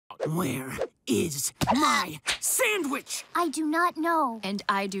Where is my sandwich? I do not know. And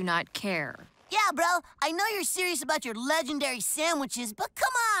I do not care. Yeah, bro, I know you're serious about your legendary sandwiches, but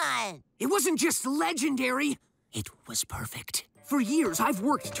come on! It wasn't just legendary. It was perfect. For years, I've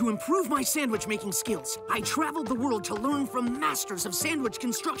worked to improve my sandwich-making skills. I traveled the world to learn from masters of sandwich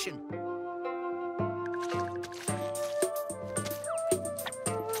construction.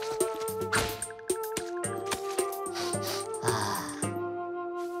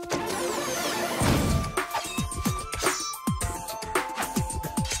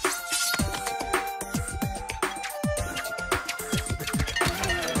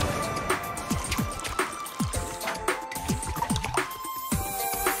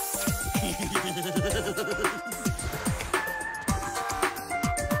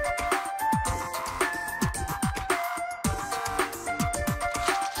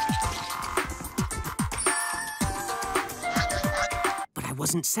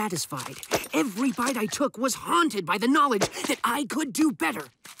 Wasn't satisfied. Every bite I took was haunted by the knowledge that I could do better.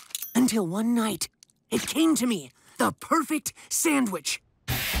 Until one night, it came to me, the perfect sandwich.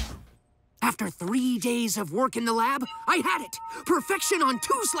 After 3 days of work in the lab, I had it. Perfection on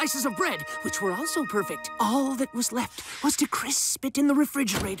 2 slices of bread, which were also perfect. All that was left was to crisp it in the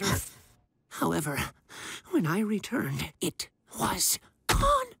refrigerator. However, when I returned, it was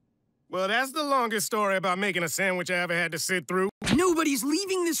gone. Well, that's the longest story about making a sandwich I ever had to sit through. Nobody's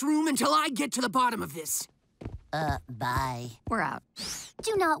leaving this room until I get to the bottom of this. Bye. We're out.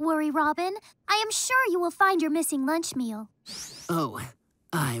 Do not worry, Robin. I am sure you will find your missing lunch meal. Oh,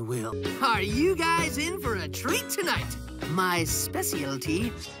 I will. Are you guys in for a treat tonight? My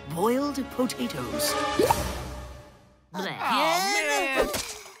specialty, boiled potatoes. Man!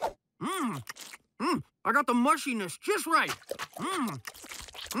 I got the mushiness just right.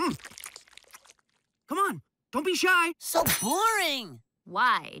 Come on, don't be shy. So boring.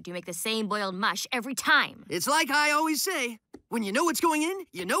 Why do you make the same boiled mush every time? It's like I always say, when you know what's going in,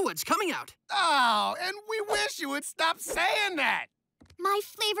 you know what's coming out. Oh, and we wish you would stop saying that. My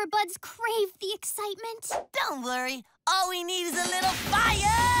flavor buds crave the excitement. Don't worry. All we need is a little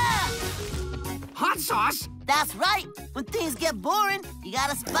fire! Hot sauce? That's right. When things get boring, you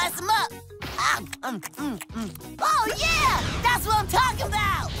gotta spice them up. Oh, yeah! That's what I'm talking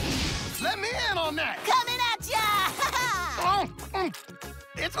about! Let me in on that. Coming at ya!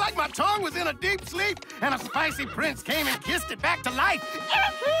 It's like my tongue was in a deep sleep and a spicy prince came and kissed it back to life.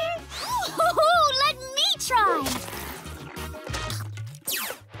 Let me try!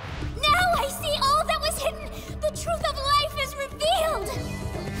 Now I see all that was hidden! The truth of life is revealed!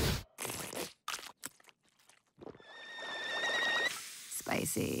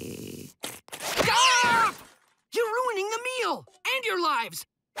 Spicy. Ah! You're ruining the meal and your lives.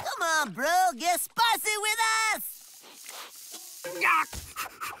 Come on, bro. Get spicy with us!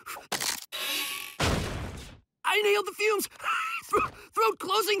 I nailed the fumes. Throat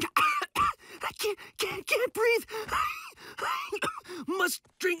closing. I can't breathe. Must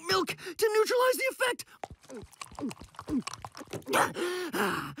drink milk to neutralize the effect.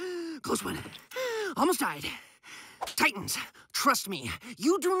 Close one. Almost died. Titans, trust me,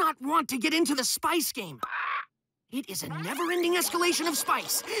 you do not want to get into the spice game. It is a never-ending escalation of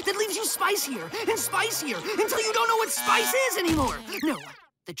spice that leaves you spicier and spicier until you don't know what spice is anymore. No,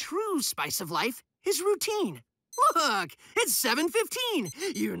 the true spice of life is routine. Look, it's 7:15.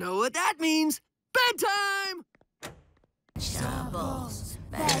 You know what that means. Bedtime! Vegetables.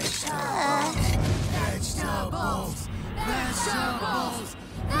 Vegetables. Vegetables.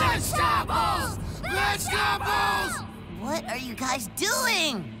 Vegetables. Vegetables. What are you guys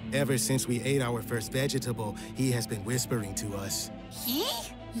doing? Ever since we ate our first vegetable, he has been whispering to us. He?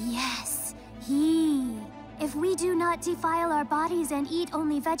 Yes, he. If we do not defile our bodies and eat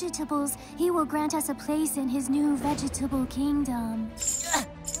only vegetables, he will grant us a place in his new vegetable kingdom.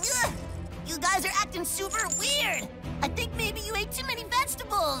 You guys are acting super weird. I think maybe you ate too many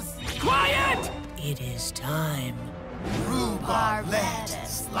vegetables. Quiet! It is time. Rhubarb,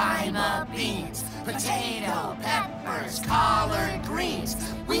 lettuce, lima beans, potato, peppers, collard greens.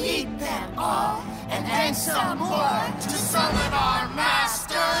 We eat them all, and then some more to summon our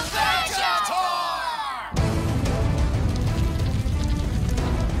master Vegetor!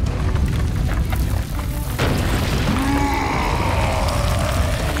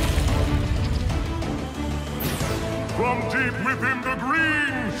 From deep within the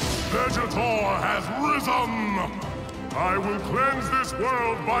green, Vegetor has risen! I will cleanse this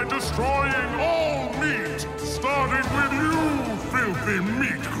world by destroying all meat, starting with you, filthy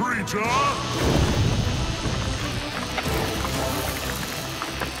meat creature!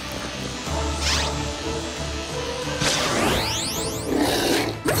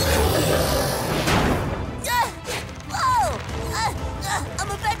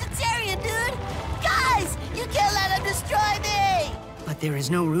 There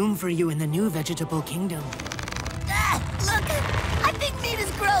is no room for you in the new vegetable kingdom. Look, I think meat is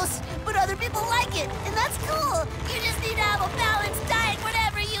gross, but other people like it, and that's cool. You just need to have a balanced diet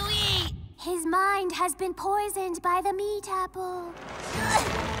whatever you eat. His mind has been poisoned by the meat apple.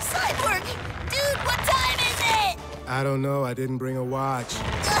 Cyborg! Dude, what time is it? I don't know. I didn't bring a watch.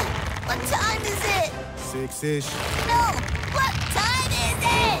 What time is it? 6-ish. No, what time is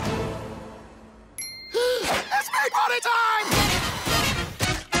it? It's big party time!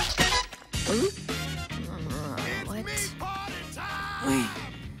 What? Meat party time! Wait,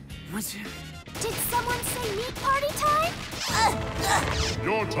 what's... Did someone say meat party time?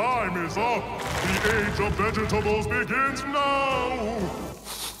 Your time is up. The age of vegetables begins now.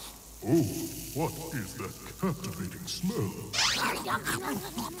 Oh, what is that captivating smell?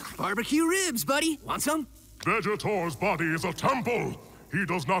 Barbecue ribs, buddy. Want some? Vegetor's body is a temple. He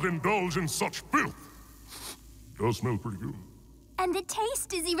does not indulge in such filth. Does smell pretty good. And the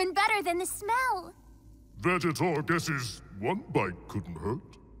taste is even better than the smell. Vegetor guesses one bite couldn't hurt.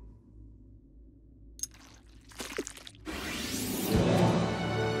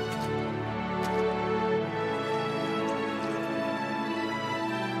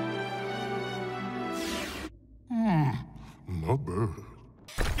 Not bad.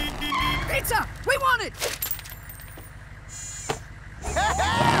 Pizza! We want it!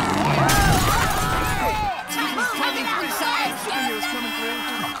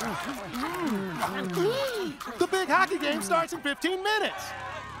 The big hockey game starts in 15 minutes.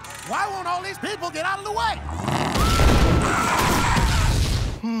 Why won't all these people get out of the way?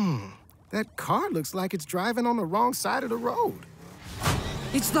 That car looks like it's driving on the wrong side of the road.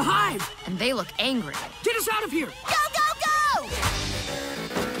 It's the Hive! And they look angry. Get us out of here! Go, go, go!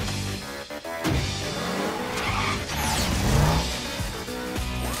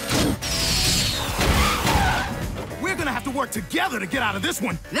 We're gonna have to work together to get out of this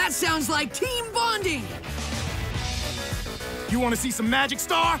one. That sounds like team bonding! You want to see some magic,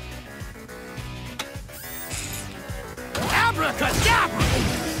 Star? Abracadabra!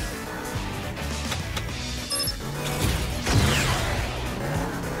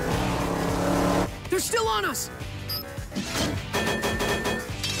 They're still on us!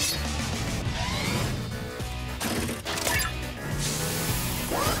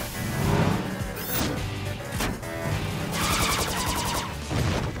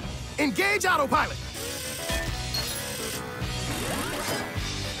 Engage autopilot!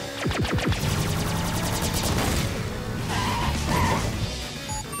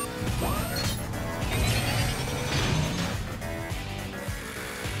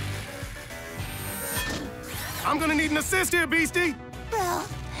 I'm gonna need an assist here, Beastie! Well,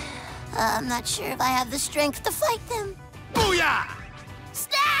 I'm not sure if I have the strength to fight them. Booyah!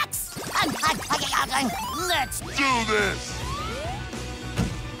 Snacks! Let's Do this!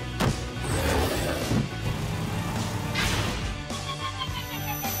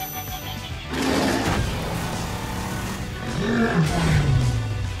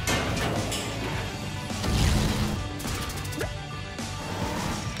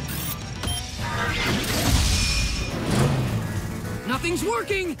 Nothing's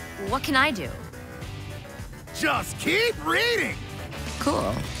working! What can I do? Just keep reading!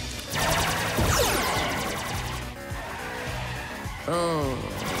 Cool. Oh.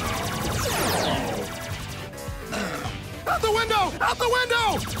 Out the window! Out the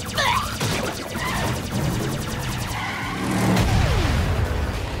window!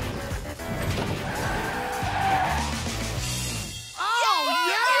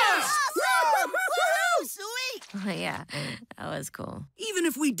 Woohoo! Sweet! Oh, yeah, that was cool. Even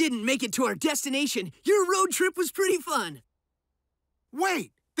if we didn't make it to our destination, your road trip was pretty fun.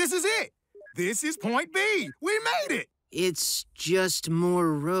 Wait, this is it! This is point B! We made it! It's just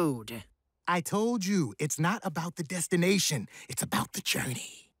more road. I told you, it's not about the destination, it's about the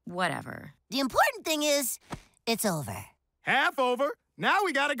journey. Whatever. The important thing is, it's over. Half over. Now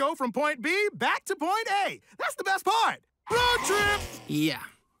we gotta go from point B back to point A. That's the best part. Road trip! Yeah,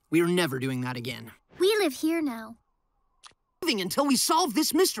 we're never doing that again. We live here now. Living until we solve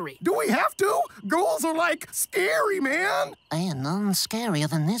this mystery. Do we have to? Goals are like scary, man. And none scarier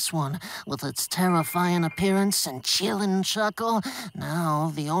than this one, with its terrifying appearance and chilling chuckle.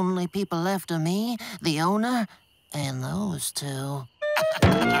 Now the only people left are me, the owner, and those two.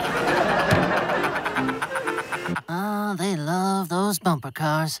 Ah, they love those bumper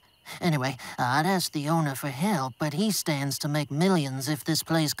cars. Anyway, I'd ask the owner for help, but he stands to make millions if this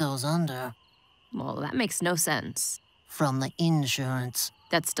place goes under. Well, that makes no sense. From the insurance.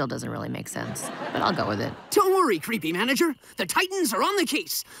 That still doesn't really make sense, but I'll go with it. Don't worry, creepy manager. The Titans are on the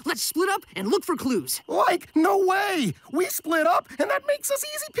case. Let's split up and look for clues. Like, no way! We split up, and that makes us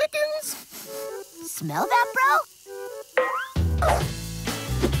easy pickings! Smell that, bro?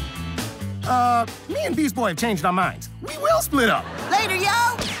 Me and Beast Boy have changed our minds. We will split up! Later,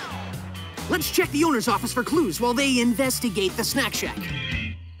 yo! Let's check the owner's office for clues while they investigate the snack shack.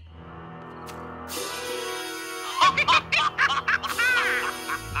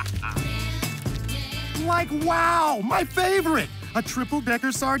 Like, wow, my favorite! A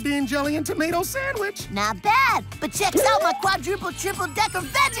triple-decker sardine, jelly, and tomato sandwich. Not bad, but check out my quadruple, triple-decker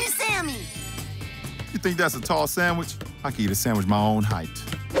veggie Sammy. You think that's a tall sandwich? I can eat a sandwich my own height.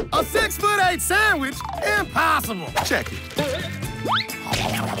 A 6'8" sandwich? Impossible! Check it.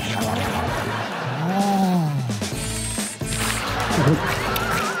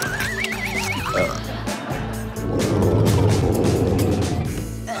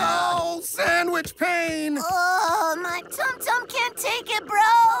 Oh, sandwich pain! Oh, my tum-tum can't take it, bro.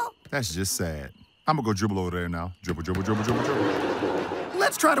 That's just sad. I'm gonna go dribble over there now. Dribble, dribble, dribble, dribble, dribble.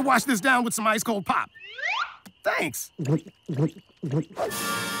 Let's try to wash this down with some ice-cold pop. Thanks.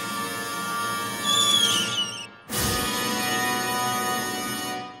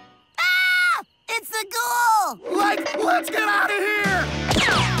 Ah! It's the ghoul! Like, let's get out of here!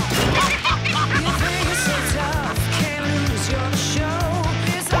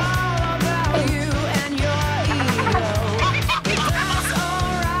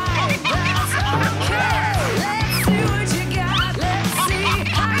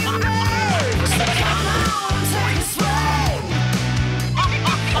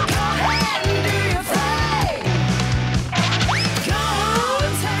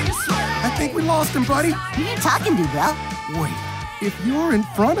 I think we lost him, buddy. Who you talking to, bro? Wait, if you're in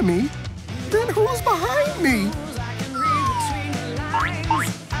front of me, then who's behind me?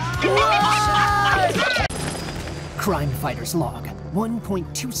 Crime Fighter's log,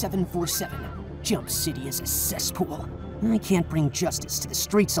 1.2747. Jump City is a cesspool. I can't bring justice to the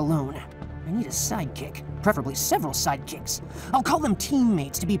streets alone. I need a sidekick, preferably several sidekicks. I'll call them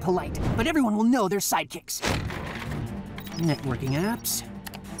teammates to be polite, but everyone will know they're sidekicks. Networking apps.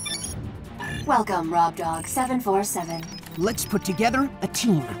 Welcome, Rob Dog 747. Let's put together a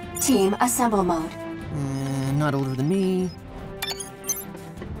team. Team assemble mode. Not older than me.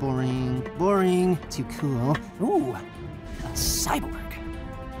 Boring, boring, too cool. Ooh, a cyborg.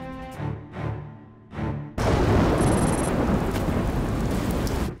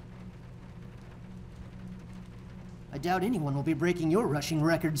 I doubt anyone will be breaking your rushing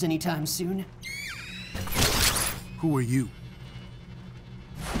records anytime soon. Who are you?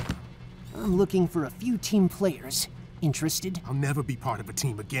 I'm looking for a few team players. Interested? I'll never be part of a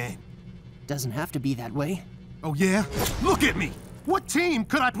team again. Doesn't have to be that way. Oh, yeah? Look at me! What team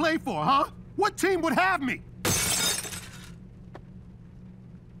could I play for, huh? What team would have me?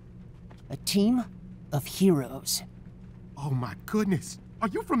 A team of heroes. Oh, my goodness. Are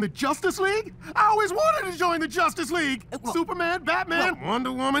you from the Justice League? I always wanted to join the Justice League. Superman, Batman,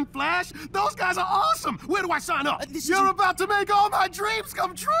 Wonder Woman, Flash. Those guys are awesome. Where do I sign up? You're about to make all my dreams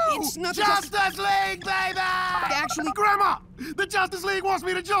come true. It's not the Justice League, baby! Actually, Grandma, the Justice League wants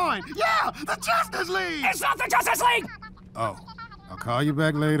me to join. Yeah, the Justice League! It's not the Justice League! Oh, I'll call you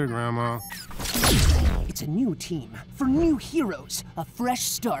back later, Grandma. It's a new team for new heroes. A fresh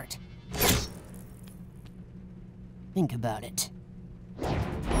start. Think about it.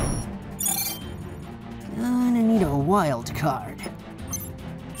 Gonna need a wild card.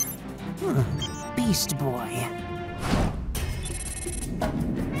 Beast Boy.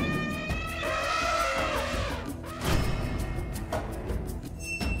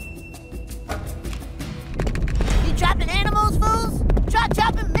 You dropping animals, fools? Try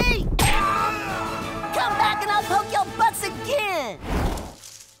chopping me! Come back and I'll poke your butts again!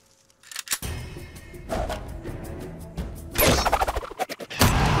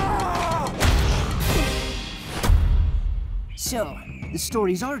 So, the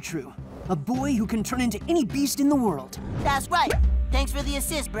stories are true. A boy who can turn into any beast in the world. That's right. Thanks for the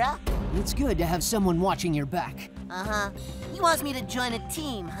assist, bruh. It's good to have someone watching your back. Uh-huh. He wants me to join a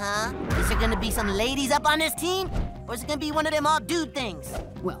team, huh? Is there gonna be some ladies up on this team? Or is it gonna be one of them all-dude things?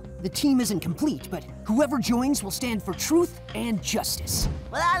 Well, the team isn't complete, but whoever joins will stand for truth and justice.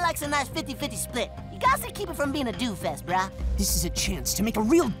 Well, I like some nice 50-50 split. You guys to keep it from being a dude fest, bruh. This is a chance to make a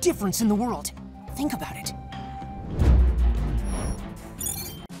real difference in the world. Think about it.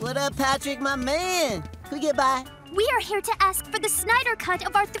 What up, Patrick, my man? Who get by? We are here to ask for the Snyder Cut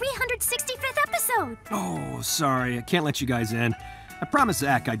of our 365th episode. Oh, sorry. I can't let you guys in. I promised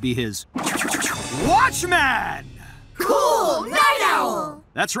Zach I'd be his Watchman! Cool! Night Owl!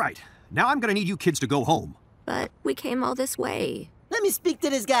 That's right. Now I'm gonna need you kids to go home. But we came all this way. Let me speak to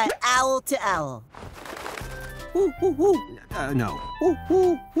this guy, owl to owl. Ooh, ooh, ooh. No. Ooh,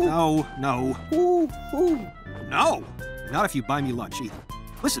 ooh, ooh. No, no. Ooh, ooh. No! Not if you buy me lunch either.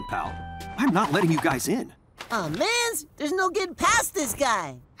 Listen, pal, I'm not letting you guys in. Oh, man, there's no getting past this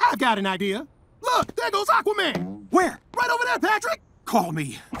guy. I've got an idea. Look, there goes Aquaman. Where? Right over there, Patrick. Call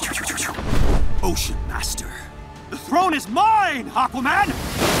me Ocean Master. The throne is mine, Aquaman!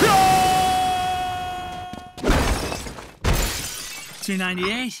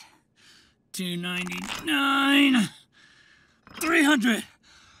 $298, $299, $300.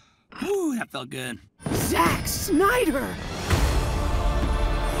 Ooh, that felt good. Zack Snyder!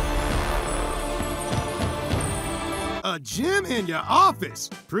 A gym in your office.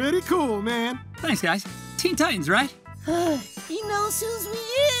 Pretty cool, man. Thanks, guys. Teen Titans, right? He knows whose we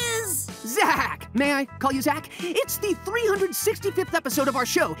is. Zack! May I call you Zack? It's the 365th episode of our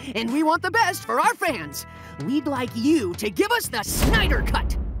show, and we want the best for our fans. We'd like you to give us the Snyder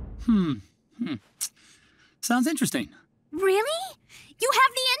Cut. Sounds interesting. Really? You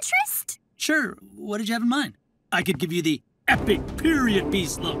have the interest? Sure, what did you have in mind? I could give you the epic period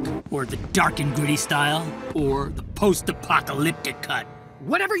piece look, or the dark and gritty style, or the post-apocalyptic cut.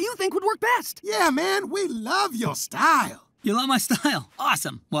 Whatever you think would work best. Yeah, man, we love your style. You love my style?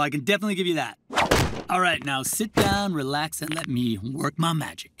 Awesome. Well, I can definitely give you that. All right, now sit down, relax, and let me work my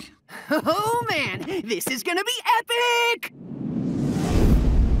magic. Oh, man, this is gonna be epic!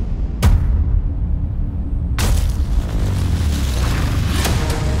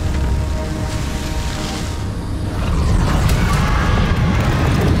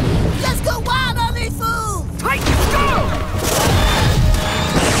 Let's go wild on these fools! Titans, go!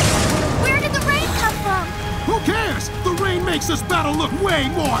 Where did the rain come from? Who cares? The rain makes this battle look way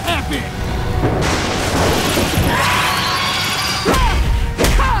more epic.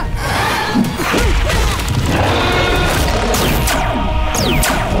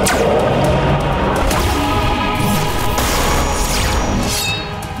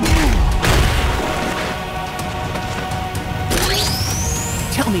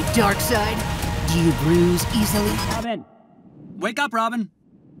 Tell me, Darkseid, do you bruise easily? Robin! Wake up, Robin!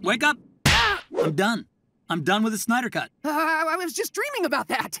 Wake up! I'm done. I'm done with the Snyder Cut. I was just dreaming about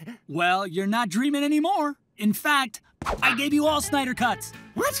that. Well, you're not dreaming anymore. In fact, I gave you all Snyder Cuts.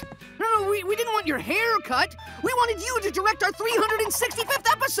 What? No, we didn't want your hair cut. We wanted you to direct our 365th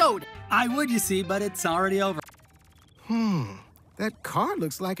episode. I would, you see, but it's already over. That car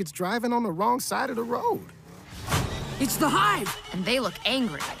looks like it's driving on the wrong side of the road. It's the Hive. And they look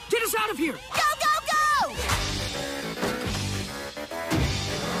angry. Get us out of here. Go, go, go!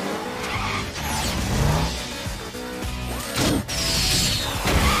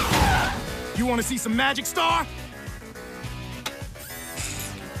 You want to see some magic, Star?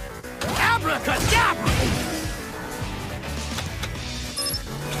 Abracadabra!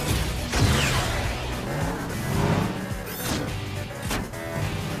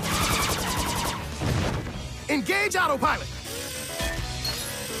 Engage autopilot.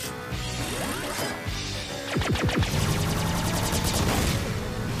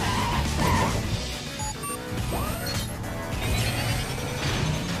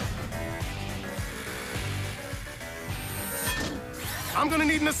 I'm gonna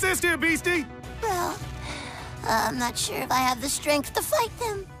need an assist here, Beastie. Well, I'm not sure if I have the strength to fight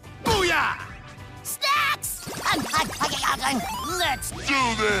them. Booyah! Snacks! Let's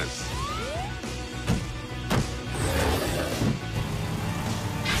do this!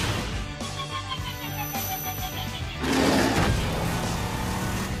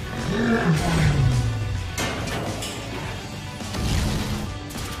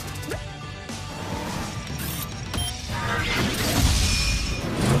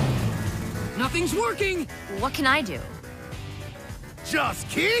 Nothing's working. What can I do? Just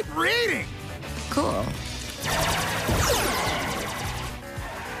keep reading. Cool.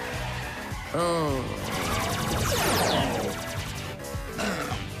 Oh.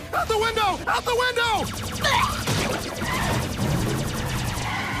 Out the window! Out the window!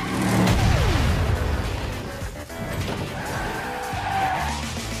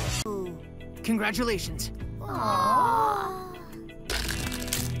 Congratulations. Aww.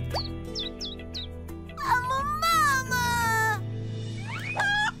 I'm a mama!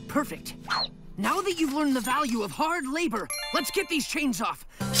 Perfect. Now that you've learned the value of hard labor, let's get these chains off.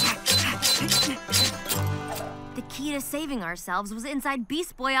 The key to saving ourselves was inside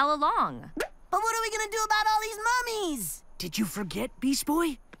Beast Boy all along. But what are we gonna do about all these mummies? Did you forget, Beast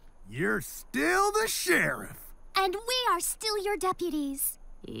Boy? You're still the sheriff. And we are still your deputies.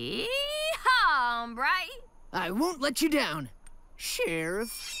 Yee-haw, hombre! I won't let you down.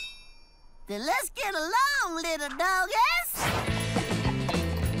 Sheriff. Then let's get along, little doggies.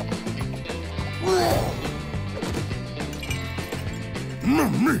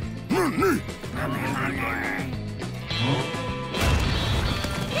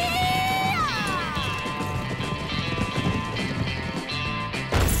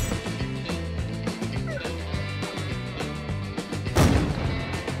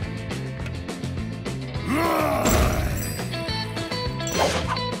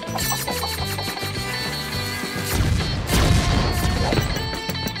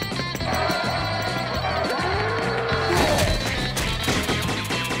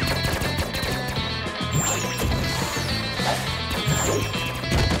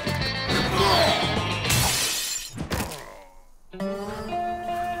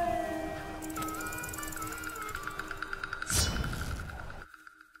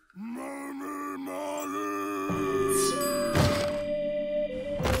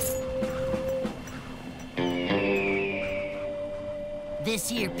 This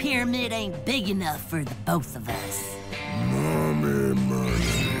here pyramid ain't big enough for the both of us. Mommy, money.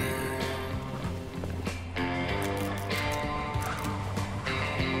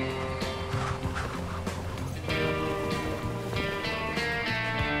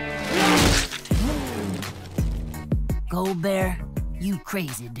 Gold Bear, you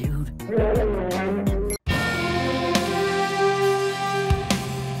crazy, dude.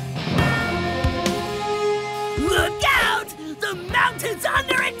 Look out! The mountain's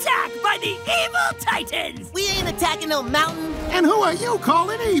under attack by the evil titans! We ain't attacking no mountain. And who are you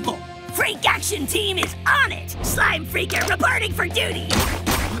calling evil? Freak Action Team is on it! Slime Freaker reporting for duty!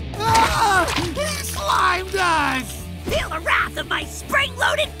 Ah! He slimed us! Feel the wrath of my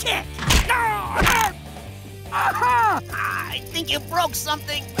spring-loaded kick! I think you broke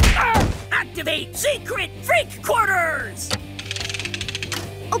something. Activate secret freak quarters!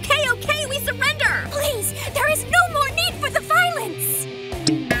 Okay, okay, we surrender! Please, there is no more need for the violence!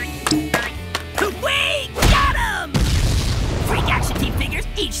 We got him! Freak Action Team figures,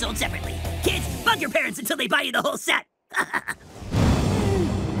 each sold separately. Kids, bug your parents until they buy you the whole set.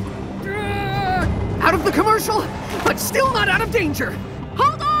 Out of the commercial, but still not out of danger.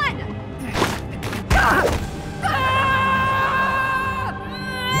 Hold on!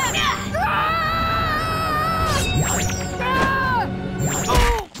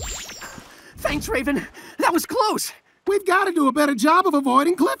 Thanks, Raven. That was close. We've got to do a better job of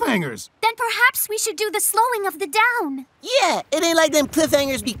avoiding cliffhangers. Then perhaps we should do the slowing of the down. Yeah, it ain't like them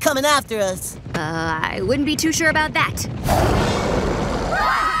cliffhangers be coming after us. I wouldn't be too sure about that.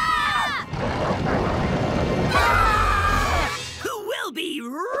 Who will be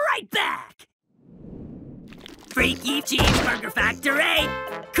right back? Freaky Cheeseburger Factory.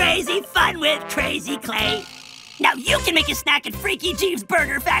 Crazy fun with crazy clay. Now you can make a snack at Freaky Jeeves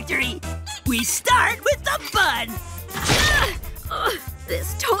Burger Factory. We start with the bun.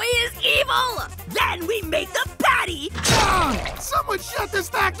 This toy is evil! Then we make the patty. Someone shut this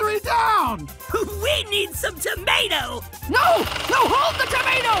factory down! We need some tomato. No! No, hold the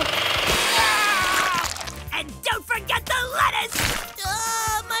tomato! And don't forget the lettuce.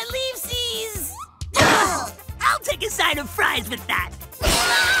 My leafsies! I'll take a side of fries with that.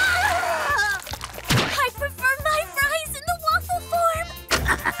 I prefer my fries in the waffle form.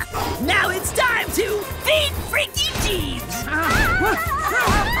 Now it's time to feed Freaky Jeeves.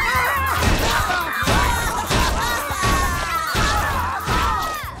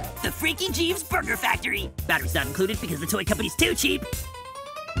 The Freaky Jeeves Burger Factory. Batteries not included because the toy company's too cheap.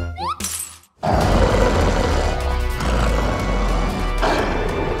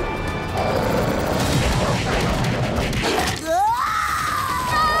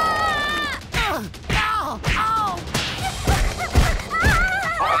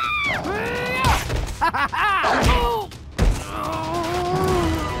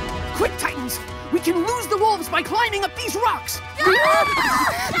 Quick, Titans! We can lose the wolves by climbing up these rocks!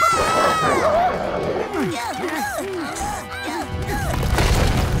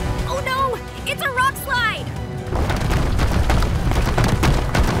 Oh no! It's a rock slide!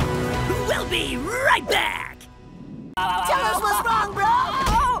 We'll be right back! Tell us what's wrong,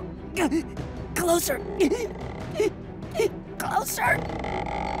 bro! Closer! Closer!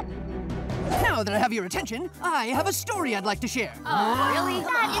 Now that I have your attention, I have a story I'd like to share. Really?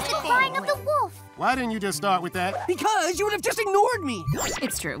 That is the crying of the wolf. Why didn't you just start with that? Because you would have just ignored me.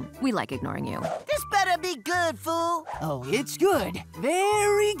 It's true. We like ignoring you. This better be good, fool. Oh, it's good.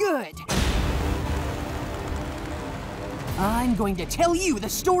 Very good. I'm going to tell you the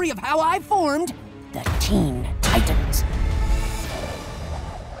story of how I formed the Teen Titans.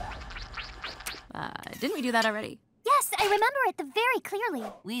 Didn't we do that already? Yes, I remember it very clearly.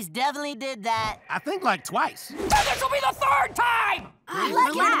 We definitely did that. I think like twice. This will be the third time!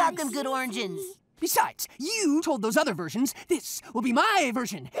 Let's learn about them good origins. Besides, you told those other versions this will be my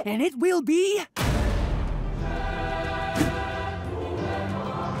version, and it will be...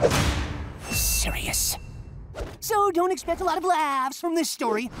 serious. So don't expect a lot of laughs from this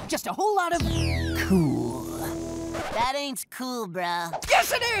story, just a whole lot of cool. That ain't cool, bruh.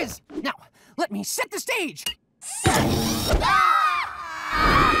 Yes, it is! Now, let me set the stage.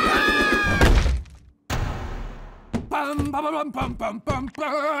 Bum, bum, bum, bum, bum, bum,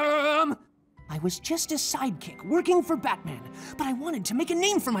 bum. I was just a sidekick working for Batman, but I wanted to make a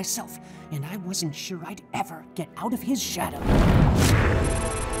name for myself, and I wasn't sure I'd ever get out of his shadow.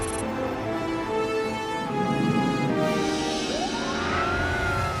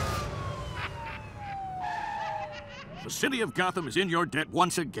 The city of Gotham is in your debt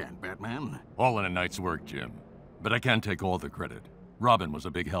once again, Batman. All in a night's work, Jim. But I can't take all the credit. Robin was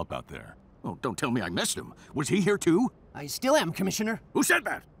a big help out there. Oh, don't tell me I missed him. Was he here too? I still am, Commissioner. Who said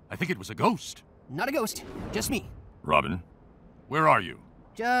that? I think it was a ghost. Not a ghost, just me. Robin, where are you?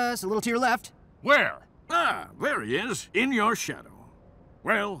 Just a little to your left. Where? Ah, there he is, in your shadow.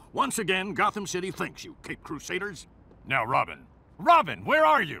 Well, once again, Gotham City thanks you, Cape Crusaders. Now, Robin. Robin, where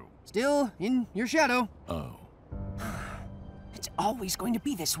are you? Still in your shadow. Oh. It's always going to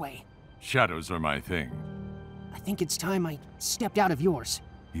be this way. Shadows are my thing. I think it's time I stepped out of yours.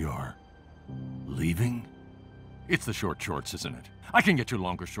 You're leaving? It's the short shorts, isn't it? I can get you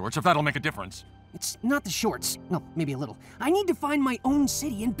longer shorts if that'll make a difference. It's not the shorts. Well, maybe a little. I need to find my own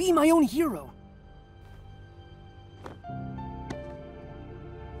city and be my own hero.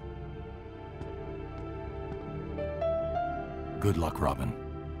 Good luck, Robin.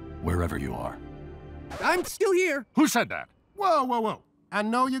 Wherever you are. I'm still here. Who said that? Whoa, whoa, whoa. I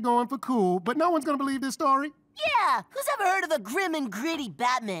know you're going for cool, but no one's gonna believe this story. Yeah, who's ever heard of a grim and gritty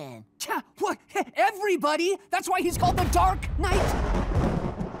Batman? What? Everybody? That's why he's called the Dark Knight?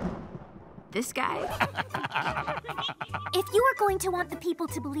 This guy? If you are going to want the people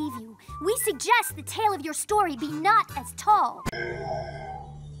to believe you, we suggest the tale of your story be not as tall.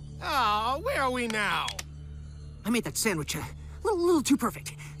 Oh, where are we now? I made that sandwich a little too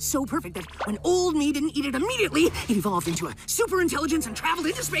perfect. So perfect that when old me didn't eat it immediately, it evolved into a super intelligence and traveled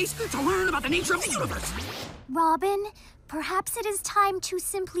into space to learn about the nature of the universe. Robin, perhaps it is time to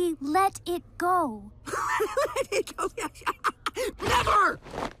simply let it go. Let it go? Never!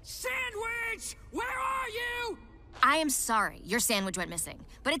 Sandwich! Where are you? I am sorry your sandwich went missing,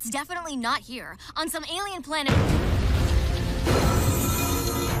 but it's definitely not here, on some alien planet.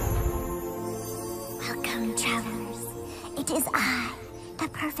 Welcome, travelers. It is I, the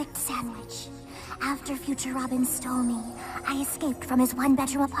perfect sandwich. After future Robin stole me, I escaped from his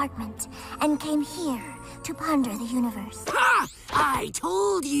one-bedroom apartment and came here to ponder the universe. Ha! I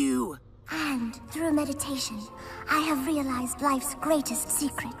told you! And through meditation, I have realized life's greatest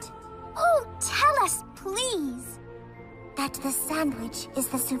secret. Oh, tell us, please! That the sandwich is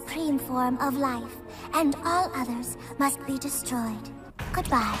the supreme form of life, and all others must be destroyed.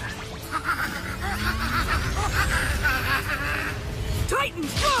 Goodbye.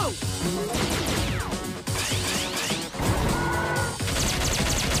 Titans, go!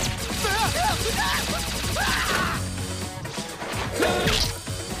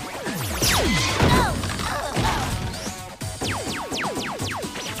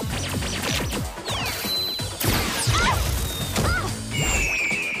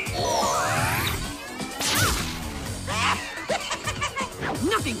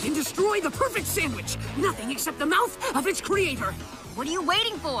 Nothing can destroy the perfect sandwich. Nothing except the mouth of its creator. What are you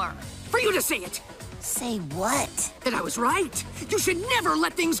waiting for? For you to say it. Say what? That I was right. You should never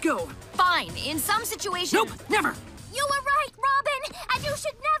let things go. Fine, in some situations... Nope, never. You were right, Robin, and you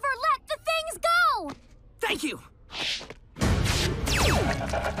should never let the things go! Thank you.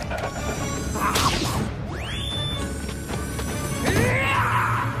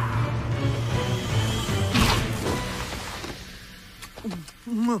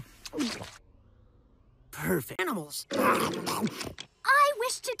 Perfect. Animals. I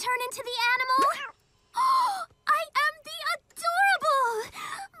wish to turn into the animal. I am the adorable.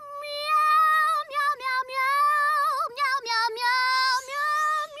 Meow, meow, meow, meow, meow, meow, meow,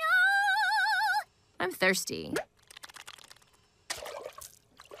 meow, meow. I'm thirsty.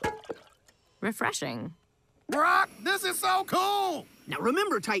 Refreshing. Brock, this is so cool! Now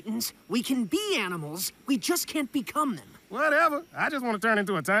remember, Titans, we can be animals, we just can't become them. Whatever. I just want to turn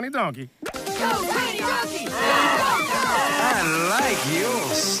into a tiny donkey. Go, tiny donkey! I like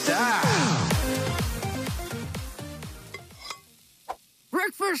your style.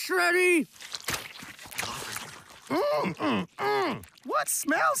 Breakfast ready! What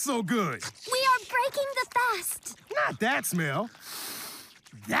smells so good? We are breaking the fast. Not that smell.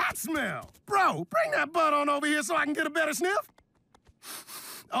 That smell. Bro, bring that butt on over here so I can get a better sniff.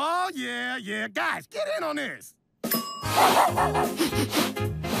 Oh, yeah. Guys, get in on this. You've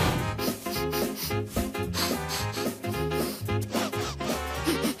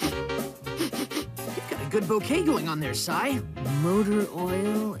got a good bouquet going on there, Cy. Motor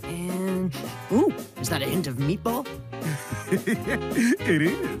oil and... Ooh, is that a hint of meatball? It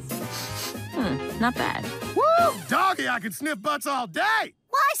is. Not bad. Woo! Doggy, I could sniff butts all day.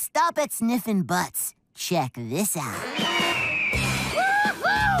 Why stop at sniffing butts? Check this out.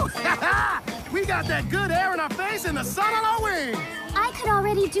 Woohoo! We got that good air in our face and the sun on our wings. I could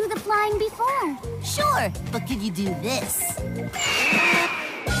already do the flying before. Sure, but could you do this?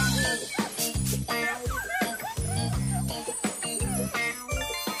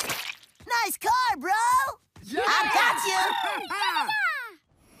 Nice car, bro! Yeah. I got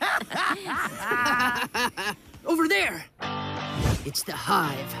you! Over there. It's the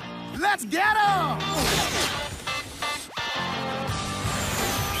hive. Let's get 'em!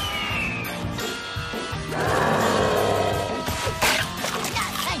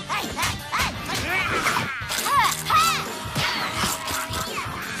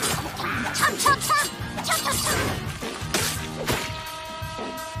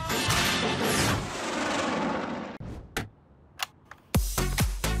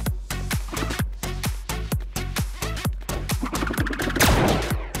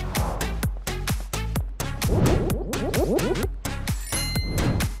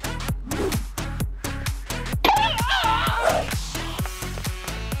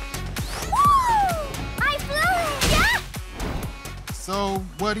 So,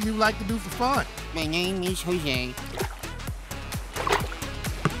 what do you like to do for fun? My name is Jose.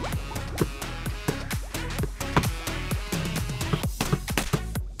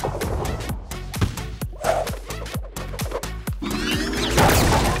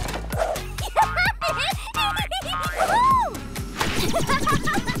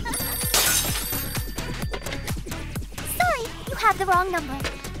 Sorry, you have the wrong number.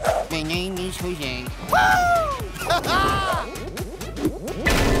 My name is Jose.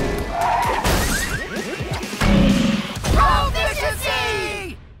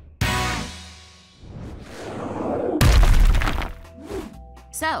 Proficiency!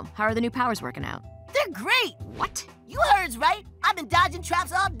 So, how are the new powers working out? They're great! What? You heard right. I've been dodging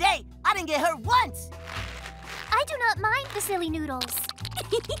traps all day. I didn't get hurt once. I do not mind the silly noodles.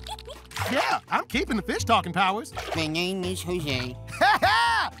 Yeah, I'm keeping the fish-talking powers. My name is Jose.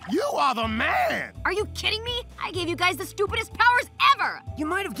 You are the man! Are you kidding me? I gave you guys the stupidest powers ever! You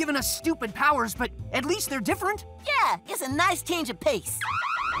might have given us stupid powers, but at least they're different. Yeah, it's a nice change of pace.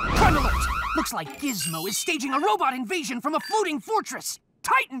 Crime alert! Looks like Gizmo is staging a robot invasion from a floating fortress.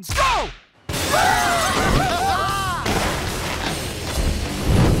 Titans, go!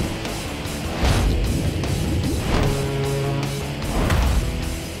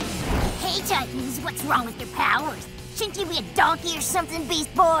 Hey, Titans, what's wrong with your powers? Shouldn't you be a donkey or something,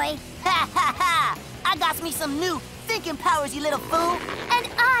 Beast Boy? Ha ha ha! I got me some new thinking powers, you little fool. And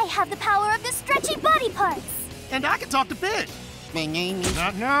I have the power of the stretchy body parts. And I can talk to fish. My name is...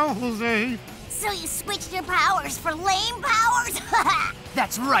 Not now, Jose. So you switched your powers for lame powers?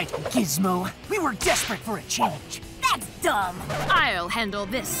 That's right, Gizmo. We were desperate for a change. That's dumb. I'll handle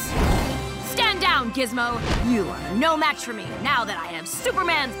this. Stand down, Gizmo. You are no match for me now that I have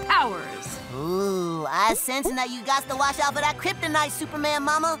Superman's powers. Ooh, I sensing that you got to watch out for that kryptonite, Superman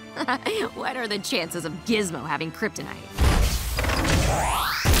mama. What are the chances of Gizmo having kryptonite?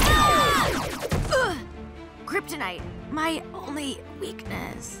 Kryptonite, my only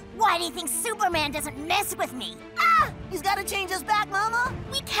weakness. Why do you think Superman doesn't mess with me? He's got to change us back, mama.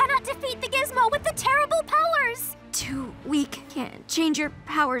 We cannot defeat the Gizmo with the terrible powers. Too weak. Can't change your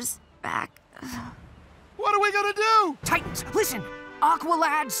powers back. What are we gonna do? Titans, listen.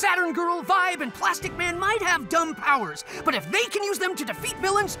 Aqualad, Saturn Girl, Vibe, and Plastic Man might have dumb powers, but if they can use them to defeat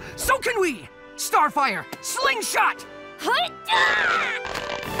villains, so can we! Starfire, slingshot!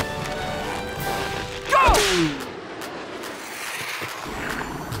 Go!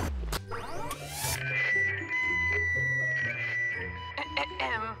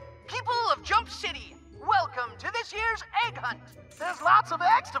 People of Jump City, welcome to this year's egg hunt. There's lots of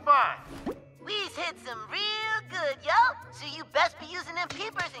eggs to find. We's hit some real good, yo. So you best be using them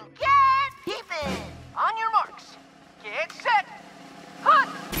peepers and get peeping. On your marks, get set,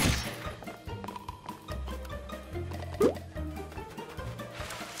 hunt!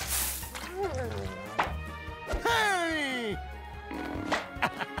 Hey!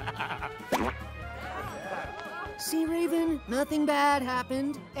 Nothing bad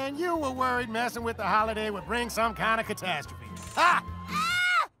happened. And you were worried messing with the holiday would bring some kind of catastrophe. Ha!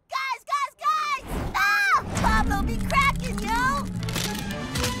 Ah! Guys! Ah! Pablo be cracking, yo!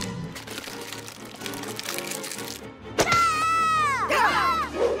 Ah!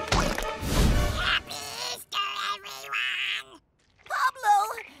 Happy Easter, everyone! Pablo,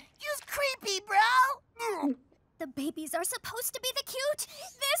 you's creepy, bro! The babies are supposed to be the cute.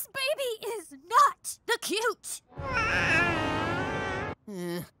 This baby is not the cute.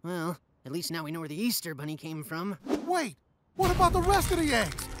 Well, at least now we know where the Easter Bunny came from. Wait, what about the rest of the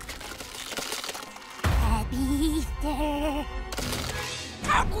eggs? Happy Easter.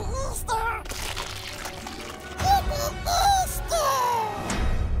 Happy Easter! Happy Easter!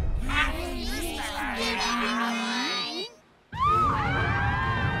 Happy Easter!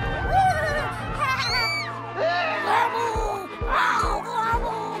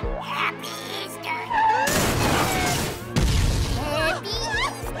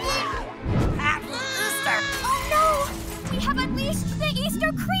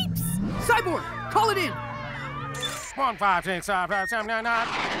 Creeps! Cyborg, call it in! 1, 5, 6, 7, 7, 9, 9.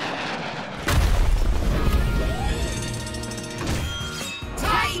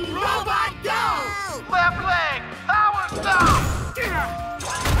 Titan Robot, go! Left leg, power stop!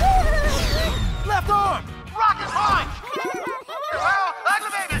 Left arm! Rocket punch! Oh, ugly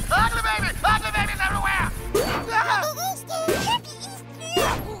babies everywhere!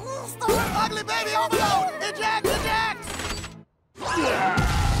 Ugly baby overload! Eject!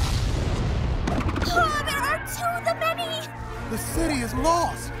 Oh, there are too many! The city is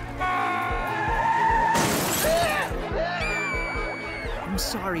lost! I'm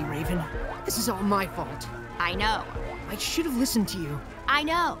sorry, Raven. This is all my fault. I know. I should have listened to you. I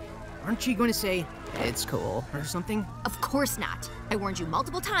know. Aren't you going to say, it's cool, or something? Of course not. I warned you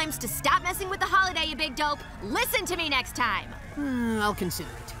multiple times to stop messing with the holiday, you big dope. Listen to me next time. I'll consider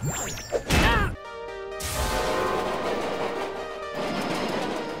it.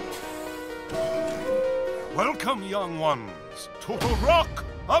 Welcome, young ones, to the Rock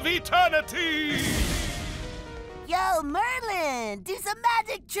of Eternity! Yo, Merlin, do some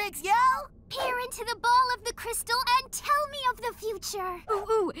magic tricks, yo! Peer into the ball of the crystal and tell me of the future.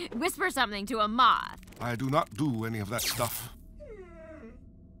 Ooh, whisper something to a moth. I do not do any of that stuff.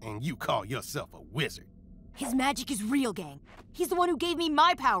 And you call yourself a wizard? His magic is real, gang. He's the one who gave me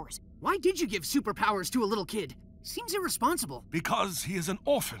my powers. Why did you give superpowers to a little kid? Seems irresponsible. Because he is an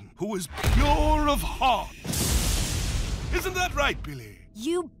orphan who is pure of heart. Isn't that right, Billy?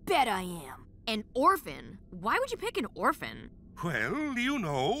 You bet I am. An orphan? Why would you pick an orphan? Well, you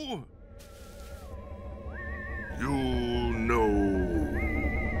know. You know.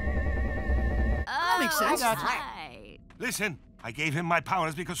 That makes sense. Right. Listen, I gave him my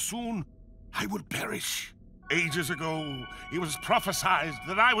powers because soon I would perish. Ages ago, it was prophesied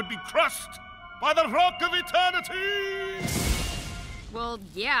that I would be crushed by the Rock of Eternity! Well,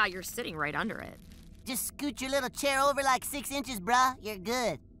 yeah, you're sitting right under it. Just scoot your little chair over like 6 inches, bruh. You're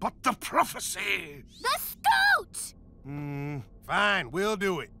good. But the prophecy! The scoot! Fine, we'll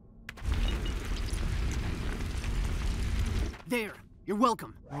do it. There, you're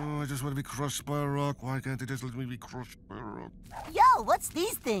welcome. Oh, I just want to be crushed by a rock. Why can't they just let me be crushed by a rock? Yo, what's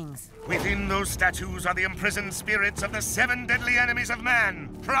these things? Within those statues are the imprisoned spirits of the 7 deadly enemies of man.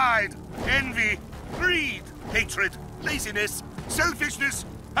 Pride, envy, greed, hatred, laziness, selfishness,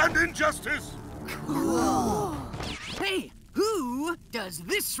 and injustice. Cool. Hey, who does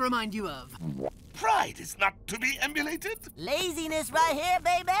this remind you of? Pride is not to be emulated. Laziness right here,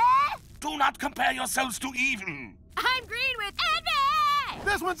 baby. Do not compare yourselves to evil. I'm green with envy!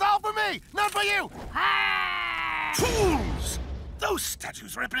 This one's all for me, not for you! Fools! Those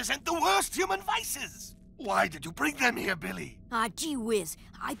statues represent the worst human vices. Why did you bring them here, Billy? Gee whiz.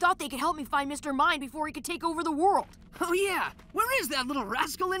 I thought they could help me find Mr. Mind before he could take over the world. Oh, yeah. Where is that little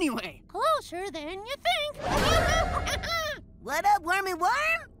rascal anyway? Closer than you think. What up, Wormy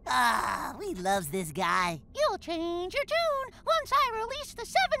Worm? Ah, we loves this guy. You'll change your tune once I release the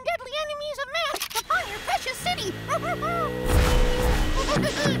 7 deadly enemies of man upon your precious city.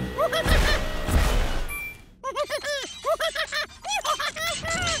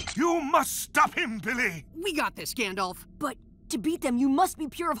 You must stop him, Billy. We got this, Gandalf. But to beat them, you must be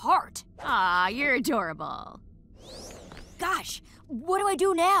pure of heart. Aw, you're adorable. Gosh, what do I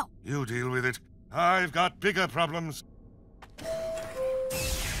do now? You deal with it. I've got bigger problems.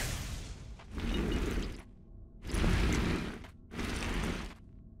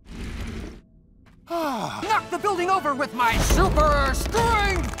 Knock the building over with my super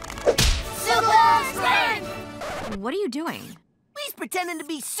strength! Super strength! What are you doing? We's pretending to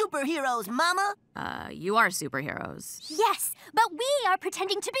be superheroes, Mama. You are superheroes. Yes, but we are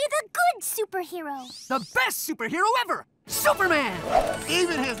pretending to be the good superhero. The best superhero ever! Superman!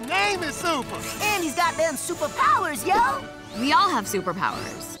 Even his name is Super! And he's got them superpowers, yo! We all have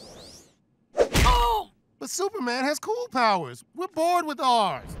superpowers. Oh! But Superman has cool powers. We're bored with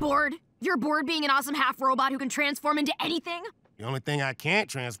ours. Bored? You're bored being an awesome half-robot who can transform into anything? The only thing I can't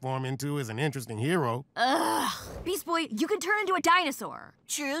transform into is an interesting hero. Ugh. Beast Boy, you can turn into a dinosaur.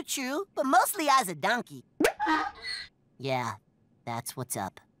 True, true. But mostly as a donkey. Yeah, that's what's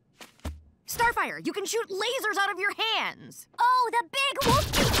up. Starfire, you can shoot lasers out of your hands. Oh, the big whoop!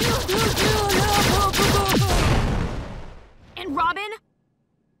 And Robin,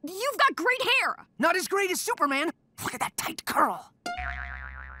 you've got great hair. Not as great as Superman. Look at that tight curl.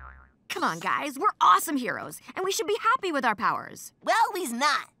 Come on, guys. We're awesome heroes, and we should be happy with our powers. Well, we's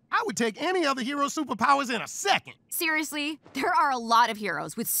not. I would take any other hero's superpowers in a second. Seriously, there are a lot of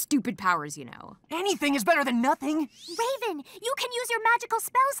heroes with stupid powers, you know. Anything is better than nothing. Raven, you can use your magical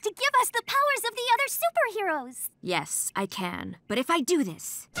spells to give us the powers of the other superheroes. Yes, I can. But if I do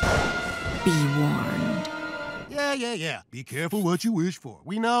this, be warned. Yeah. Be careful what you wish for.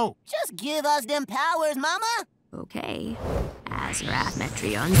 We know. Just give us them powers, Mama. Okay. Azarath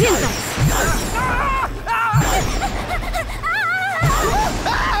Metrion Zinthos.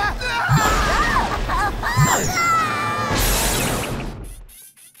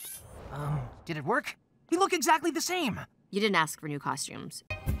 Did it work? You look exactly the same. You didn't ask for new costumes.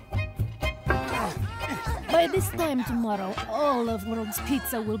 By this time tomorrow, all of World's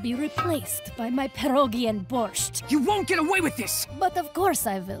pizza will be replaced by my pierogi and borscht. You won't get away with this! But of course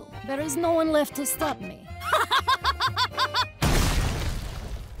I will. There is no one left to stop me.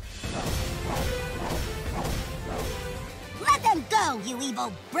 Let them go, you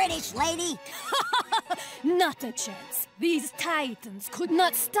evil British lady! Not a chance. These titans could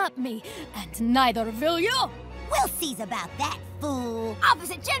not stop me, and neither will you! We'll see about that, fool!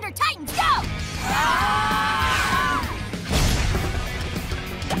 Opposite gender titans, go!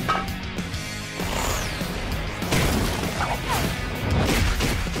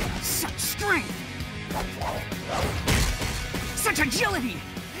 Such strength! Such agility!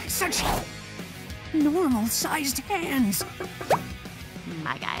 Such normal-sized hands!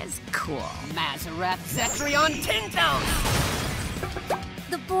 My guy's cool. Mazarath Zetrion Tintos!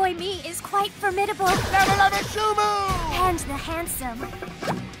 The boy me is quite formidable. Never let it shoot me! And the handsome.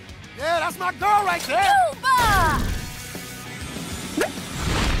 Yeah, that's my girl right there! Cuba!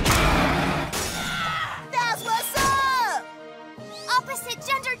 That's what's up! Opposite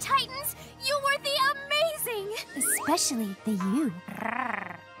gender titans, you were the amazing! Especially the you.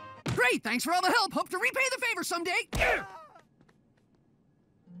 Great, thanks for all the help. Hope to repay the favor someday.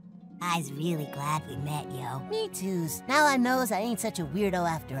 I's really glad we met, yo. Me too. Now I knows I ain't such a weirdo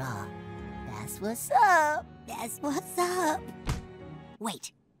after all. That's what's up. That's what's up.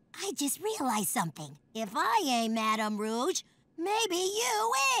 Wait, I just realized something. If I ain't Madame Rouge, maybe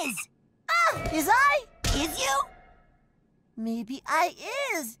you is. Ah, is I? Is you? Maybe I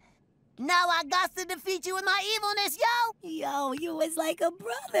is. Now I got to defeat you with my evilness, yo! Yo, you was like a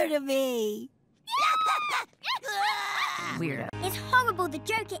brother to me. Weirdo. It's horrible the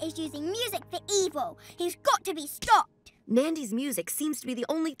Joker is using music for evil. He's got to be stopped. Nandy's music seems to be the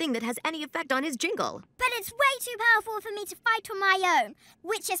only thing that has any effect on his jingle. But it's way too powerful for me to fight on my own,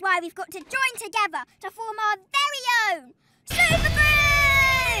 which is why we've got to join together to form our very own Super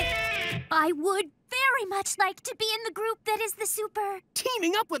Group! I would very much like to be in the group that is the super.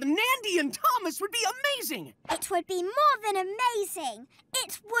 Teaming up with Nandy and Thomas would be amazing! It would be more than amazing.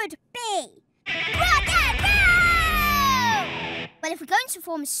 It would be rock and roll! Well, if we're going to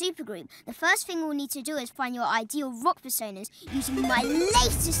form a supergroup, the first thing we'll need to do is find your ideal rock personas using my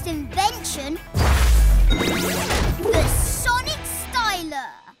latest invention, the Sonic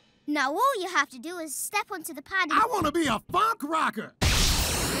Styler. Now all you have to do is step onto the pad and... I want to be a funk rocker!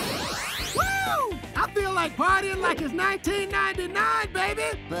 Woo! I feel like partying like it's 1999,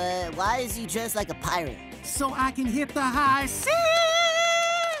 baby! But why is he dressed like a pirate? So I can hit the high seas!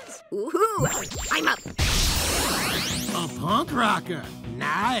 Woohoo! I'm up! A punk rocker.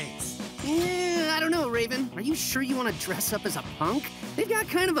 Nice. Yeah, I don't know, Raven. Are you sure you want to dress up as a punk? They've got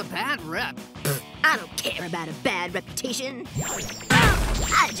kind of a bad rep. I don't care about a bad reputation.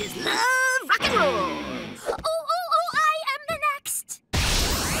 I just love rock and roll! I am the next!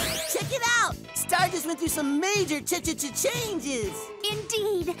 Check it out! Star just went through some major changes.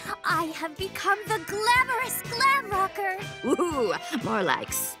 Indeed, I have become the glamorous glam rocker. Woohoo! More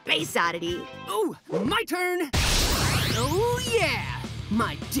like Space Oddity. Oh, my turn! Oh, yeah!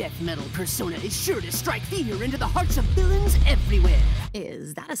 My death metal persona is sure to strike fear into the hearts of villains everywhere.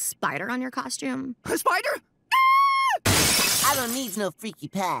 Is that a spider on your costume? A spider? I don't need no freaky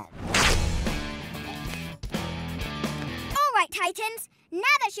pad. All right, Titans. Now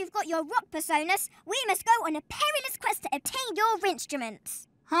that you've got your rock personas, we must go on a perilous quest to obtain your instruments.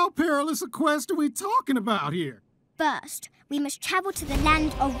 How perilous a quest are we talking about here? First, we must travel to the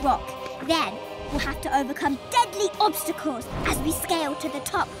land of rock. Then, we'll have to overcome deadly obstacles as we scale to the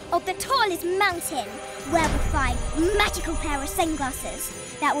top of the tallest mountain, where we'll find a magical pair of sunglasses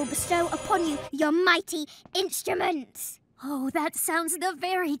that will bestow upon you your mighty instruments. Oh, that sounds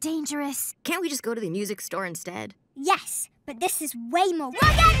very dangerous. Can't we just go to the music store instead? Yes, but this is way more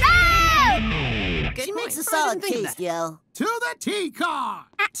rock and roll! She makes a solid case, yo. To the T-car!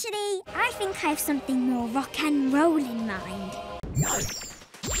 Actually, I think I have something more rock and roll in mind.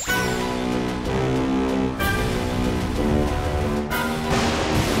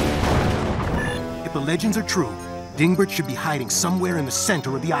 If the legends are true, Dingbert should be hiding somewhere in the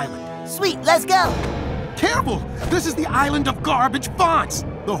center of the island. Sweet, let's go! Careful! This is the island of garbage fonts!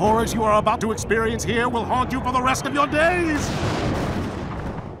 The horrors you are about to experience here will haunt you for the rest of your days!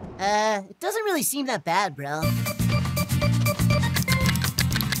 It doesn't really seem that bad, bro.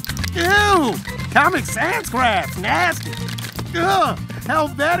 Ew! Comic Sans crabs, nasty! Ugh!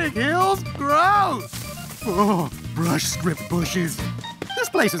 Helvetic Hills, gross! Oh, brush strip bushes. This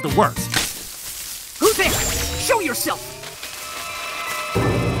place is the worst. Who's there? Show yourself!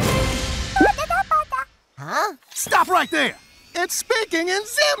 Huh? Stop right there! It's speaking in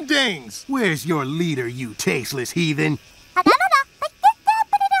Zimdings! Where's your leader, you tasteless heathen?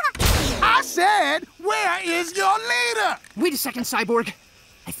 I said, where is your leader? Wait a second, Cyborg.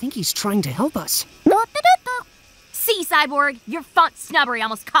 I think he's trying to help us. See, Cyborg, your font snobbery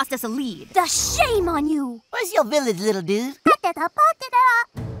almost cost us a lead. The shame on you! Where's your village, little dude?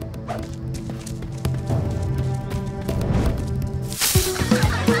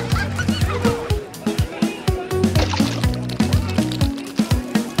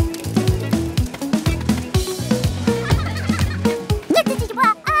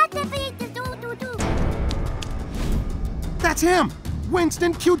 That's him!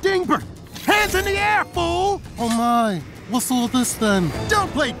 Winston Q. Dingbert! Hands in the air, fool! Oh my, what's all this then? Don't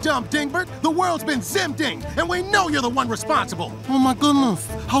play dumb, Dingbert! The world's been Zimding, and we know you're the one responsible! Oh my goodness,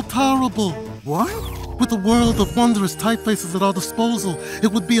 how terrible! What? With a world of wondrous typefaces at our disposal,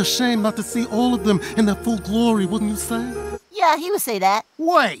 it would be a shame not to see all of them in their full glory, wouldn't you say? Yeah, he would say that.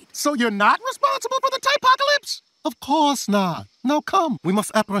 Wait, so you're not responsible for the typocalypse? Of course not. Now come, we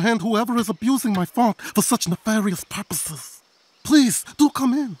must apprehend whoever is abusing my font for such nefarious purposes. Please, do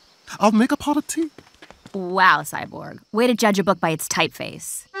come in. I'll make a pot of tea. Wow, Cyborg. Way to judge a book by its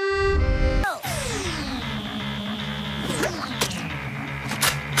typeface.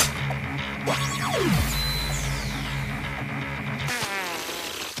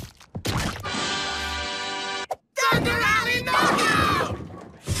 Thunder Alley knockout!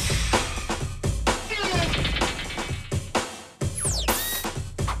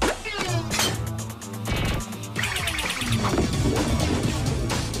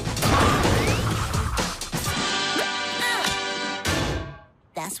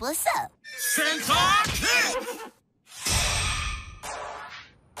 That's what's up. Centaur kick!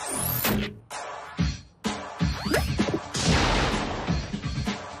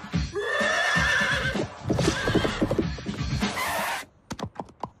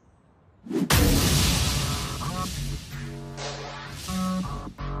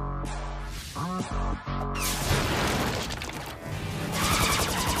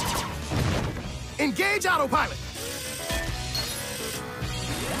 Engage autopilot!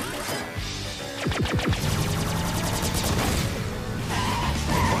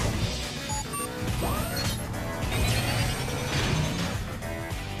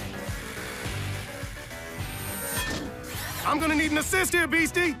 I'm gonna need an assist here,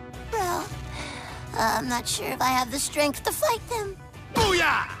 Beastie! Bro, I'm not sure if I have the strength to fight them.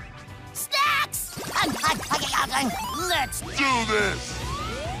 Booyah! Snacks! Let's do this!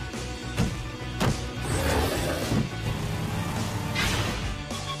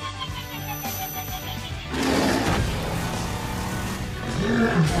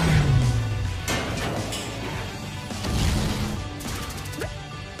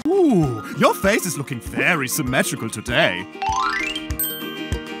 Ooh, your face is looking very symmetrical today.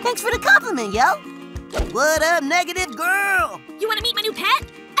 Thanks for the compliment, yo. What up, negative girl? You want to meet my new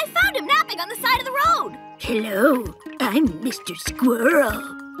pet? I found him napping on the side of the road. Hello, I'm Mr. Squirrel.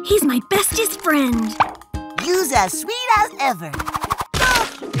 He's my bestest friend. You's as sweet as ever.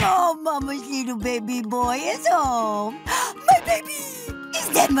 Oh, Mama's little baby boy is home. My baby!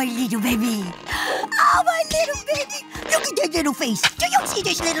 that my little baby? Oh, my little baby. Look at that little face. Do you see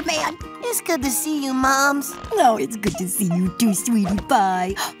this little man? It's good to see you, Moms. Oh, it's good to see you too, sweetie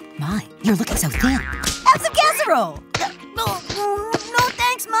pie. My, you're looking so thin. Have some casserole. No,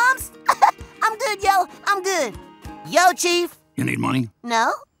 thanks, Moms. I'm good, yo. I'm good. Yo, Chief. You need money?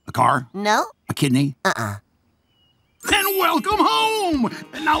 No. A car? No. A kidney? Uh-uh. Then welcome home!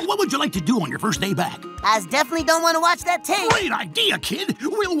 Now, what would you like to do on your first day back? I definitely don't want to watch that tape. Great idea, kid!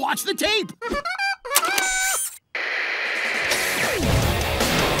 We'll watch the tape!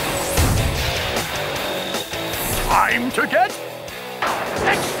 Time to get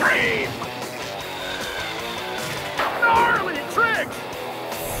extreme! Gnarly tricks!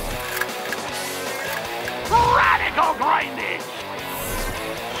 Radical grinding!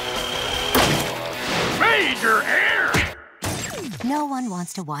 Major air! No one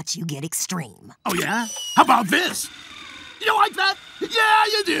wants to watch you get extreme. Oh, yeah? How about this? You like that? Yeah,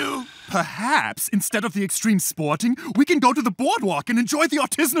 you do! Perhaps, instead of the extreme sporting, we can go to the boardwalk and enjoy the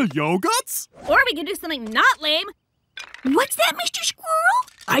artisanal yogurts? Or we can do something not lame. What's that, Mr. Squirrel?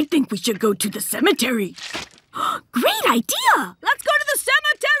 I think we should go to the cemetery. Great idea! Let's go to the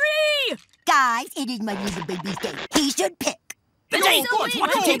cemetery! Guys, it is my little baby's day. He should pick. Yo,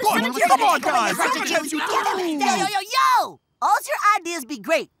 come on, guys! Yo! All's your ideas be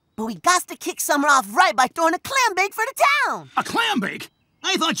great, but we got to kick summer off right by throwing a clam bake for the town. A clam bake?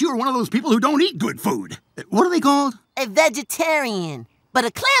 I thought you were one of those people who don't eat good food. What are they called? A vegetarian. But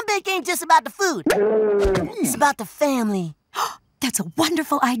a clam bake ain't just about the food. It's about the family. That's a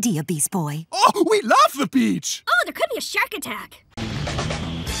wonderful idea, Beast Boy. Oh, we love the beach! Oh, there could be a shark attack.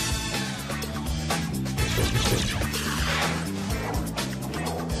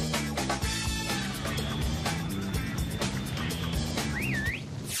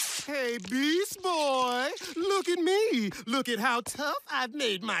 Hey, Beast Boy, look at me. Look at how tough I've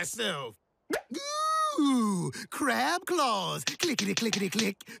made myself. Ooh, crab claws. Clickety, clickety,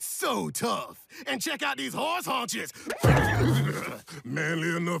 click. So tough. And check out these horse haunches.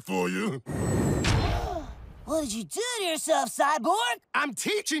 Manly enough for you? What did you do to yourself, Cyborg? I'm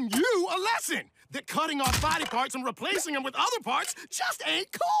teaching you a lesson. That cutting off body parts and replacing them with other parts just ain't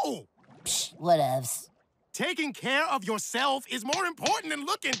cool. Psh, whatevs. Taking care of yourself is more important than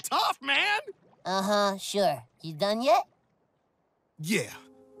looking tough, man. Uh-huh, sure. You done yet? Yeah,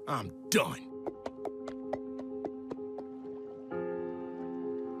 I'm done.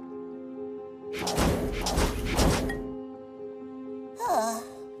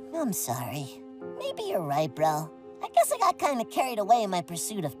 I'm sorry. Maybe you're right, bro. I guess I got kind of carried away in my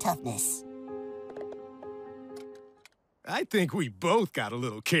pursuit of toughness. I think we both got a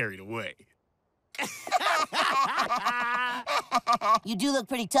little carried away. You do look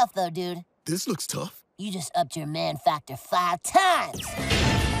pretty tough, though, dude. This looks tough. You just upped your man factor 5 times.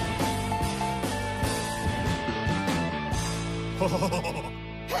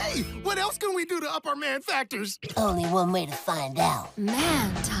 Hey, what else can we do to up our man factors? Only one way to find out.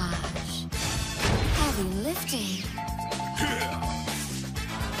 Montage. Heavy lifting.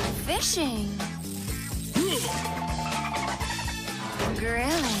 Fishing.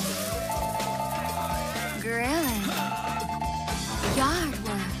 Grilling. Grilling. Yard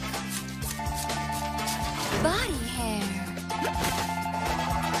work. Body hair.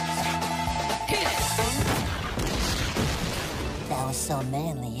 That was so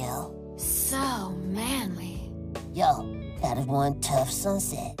manly, yo. So manly. Yo, that is one tough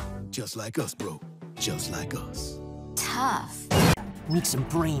sunset. Just like us, bro. Just like us. Tough. Need some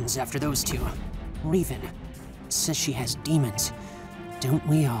brains after those two. Raven says she has demons. Don't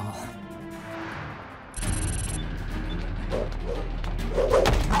we all?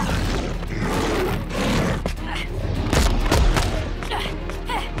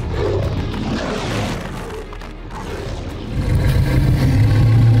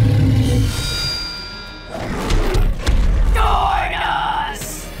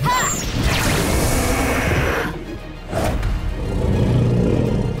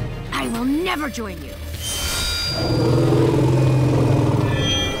 I will never join you.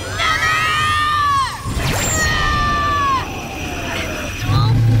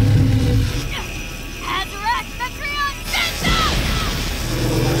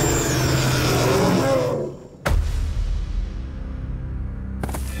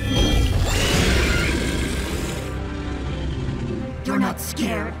 You're not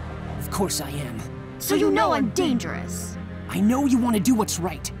scared? Of course I am. So you know I'm dangerous. I know you want to do what's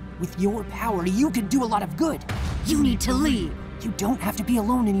right. With your power, you could do a lot of good. You need to leave. You don't have to be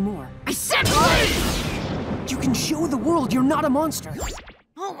alone anymore. I said leave! You can show the world you're not a monster.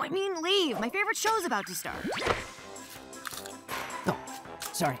 Oh, I mean leave. My favorite show's about to start. Oh,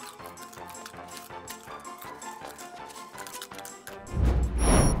 sorry.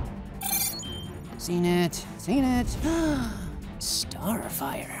 Seen it, seen it.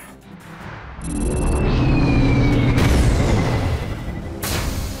 Starfire.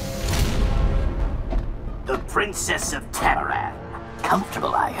 The Princess of Tamaran.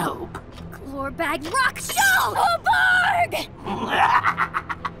 Comfortable, I hope. Glorbag rock show! Cyborg!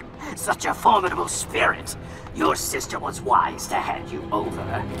 Such a formidable spirit. Your sister was wise to hand you over.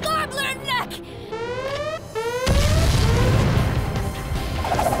 Gobbler neck!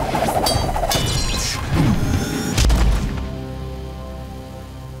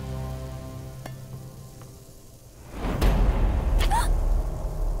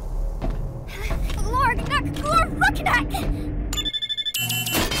 Glorg neck! Glorg rook neck!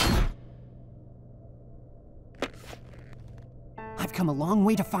 I've come a long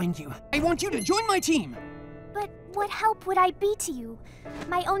way to find you. I want you to join my team. But what help would I be to you?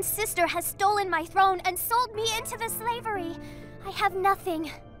 My own sister has stolen my throne and sold me into the slavery. I have nothing.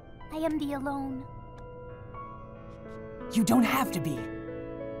 I am the alone. You don't have to be.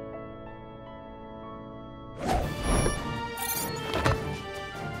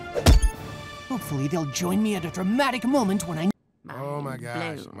 Hopefully they'll join me at a dramatic moment when I... Oh my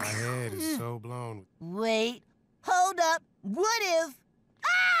gosh, my head is so blown. Wait, hold up. What if...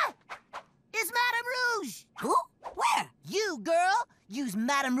 Ah! It's Madame Rouge! Who? Where? You, girl! Use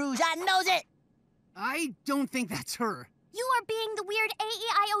Madame Rouge, I knows it! I don't think that's her. You are being the weird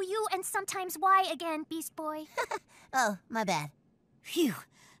A-E-I-O-U and sometimes Y again, Beast Boy. Oh, my bad. Phew,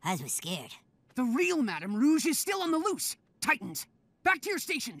 I was scared. The real Madame Rouge is still on the loose. Titans, back to your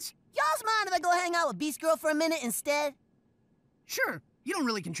stations. Y'all's mind if I go hang out with Beast Girl for a minute instead? Sure, you don't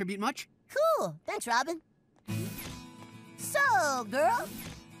really contribute much. Cool, thanks, Robin. So, girl,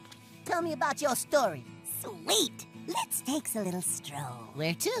 tell me about your story. Sweet. Let's take a little stroll.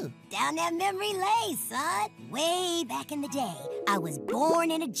 Where to? Down that memory lane, son. Way back in the day, I was born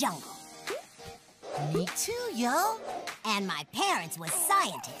in a jungle. Me too, yo. And my parents were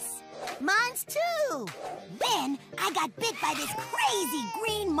scientists. Mine's too. Then I got bit by this crazy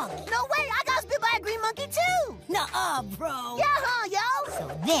green monkey. No way, I got bit by a green monkey too. Nuh-uh, bro. Yeah, huh, yo? So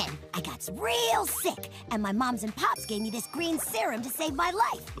then I got real sick, and my moms and pops gave me this green serum to save my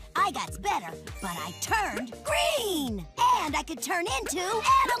life. I got better, but I turned green. And I could turn into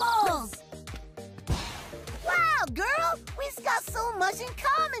animals. Wow, girl, we've got so much in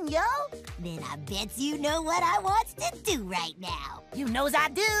common, yo. Then I bet you know what I wants to do right now. You knows I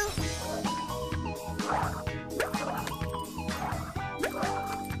do.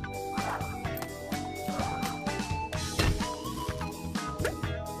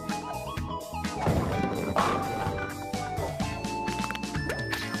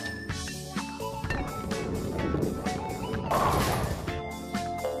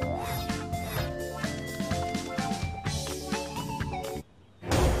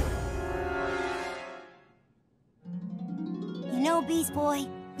 You know, Beast Boy,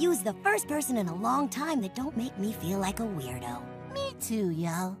 you's the first person in a long time that don't make me feel like a weirdo. Me too,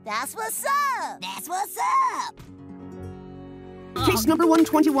 yo. That's what's up. That's what's up. Case number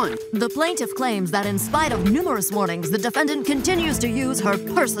 121. The plaintiff claims that in spite of numerous warnings, the defendant continues to use her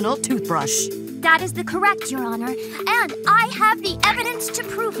personal toothbrush. That is the correct, Your Honor, and I have the evidence to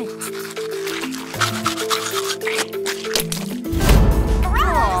prove it.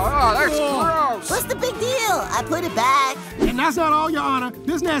 Oh, that's gross. What's the big deal? I put it back. And that's not all, Your Honor.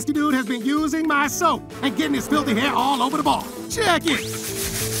 This nasty dude has been using my soap and getting his filthy hair all over the bar. Check it.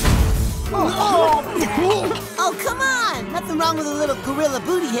 Oh, come on! Nothing wrong with a little gorilla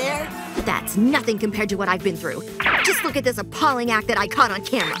booty hair. That's nothing compared to what I've been through. Just look at this appalling act that I caught on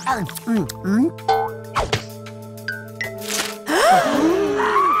camera.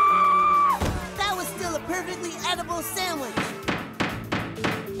 That was still a perfectly edible sandwich.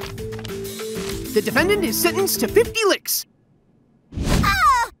 The defendant is sentenced to 50 licks.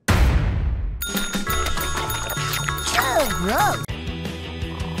 Ah! Oh, gross.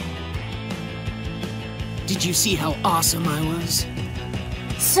 Did you see how awesome I was?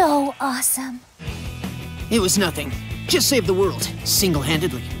 So awesome. It was nothing. Just saved the world,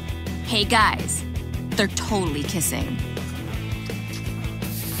 single-handedly. Hey guys, they're totally kissing.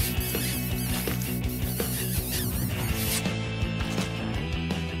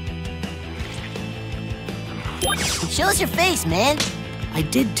 Show us your face, man. I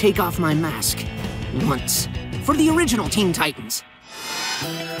did take off my mask. Once. For the original Teen Titans.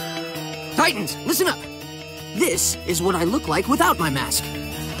 Titans, listen up. This is what I look like without my mask.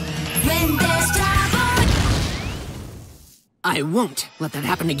 When there's trouble, I won't let that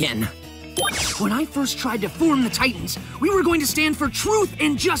happen again. When I first tried to form the Titans, we were going to stand for truth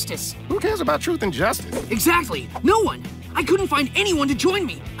and justice. Who cares about truth and justice? Exactly. No one. I couldn't find anyone to join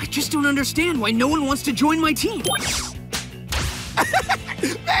me. I just don't understand why no one wants to join my team.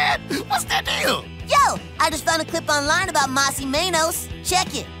 Man, what's that deal? Yo, I just found a clip online about Mossy Manos.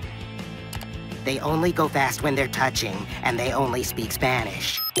 Check it. They only go fast when they're touching, and they only speak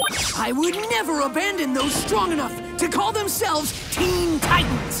Spanish. I would never abandon those strong enough to call themselves Teen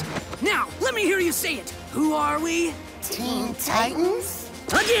Titans. Now, let me hear you say it. Who are we? Teen Titans?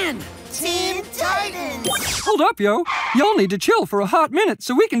 Again! Teen Titans! Hold up, yo. Y'all need to chill for a hot minute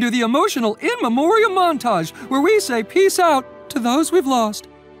so we can do the emotional in memoriam montage where we say peace out to those we've lost.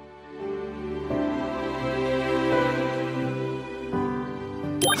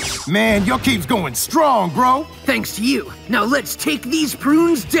 Man, your keeps going strong, bro. Thanks to you. Now let's take these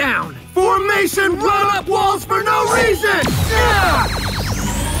prunes down. Formation run up walls for no reason! Yeah!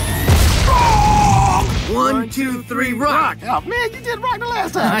 1, 2, 3, rock! Oh, man, you did rock the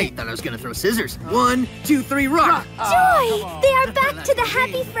last time. I thought I was gonna throw scissors. 1, 2, 3, rock! Joy! They are back to the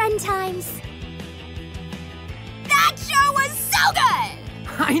happy friend times. That show was so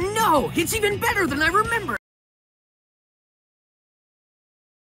good! I know! It's even better than I remember.